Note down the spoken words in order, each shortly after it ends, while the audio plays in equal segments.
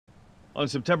On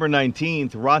September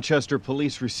 19th, Rochester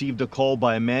police received a call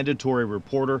by a mandatory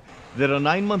reporter that a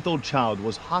 9-month-old child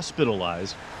was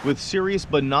hospitalized with serious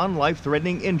but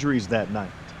non-life-threatening injuries that night.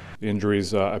 The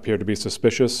injuries appeared to be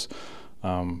suspicious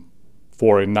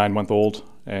for a 9-month-old,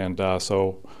 and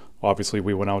so obviously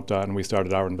we went out and we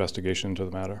started our investigation into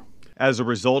the matter. As a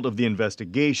result of the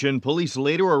investigation, police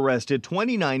later arrested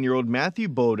 29-year-old Matthew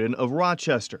Bowden of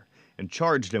Rochester and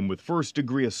charged him with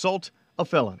first-degree assault, a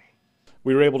felony.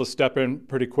 We were able to step in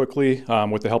pretty quickly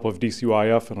with the help of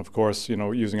DCYF and, of course,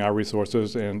 using our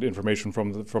resources and information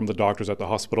from the doctors at the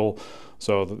hospital.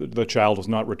 So the child was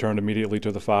not returned immediately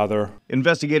to the father.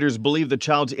 Investigators believe the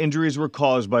child's injuries were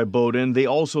caused by Bowden. They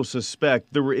also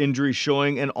suspect there were injuries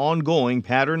showing an ongoing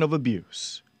pattern of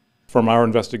abuse. From our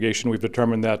investigation, we've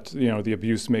determined that the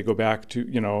abuse may go back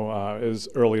to as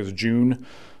early as June.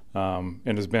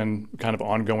 And has been kind of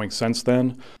ongoing since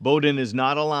then. Bowden is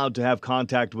not allowed to have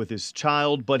contact with his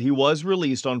child, but he was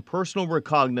released on personal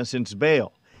recognizance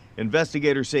bail.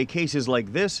 Investigators say cases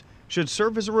like this should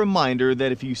serve as a reminder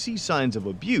that if you see signs of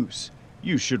abuse,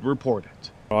 you should report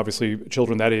it. Obviously,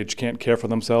 children that age can't care for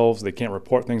themselves. They can't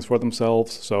report things for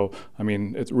themselves. So,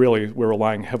 it's really, we're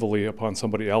relying heavily upon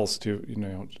somebody else to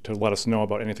let us know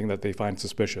about anything that they find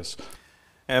suspicious.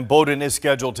 And Bowden is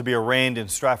scheduled to be arraigned in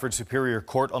Stratford Superior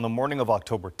Court on the morning of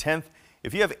October 10th.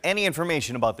 If you have any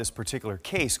information about this particular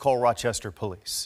case, call Rochester Police.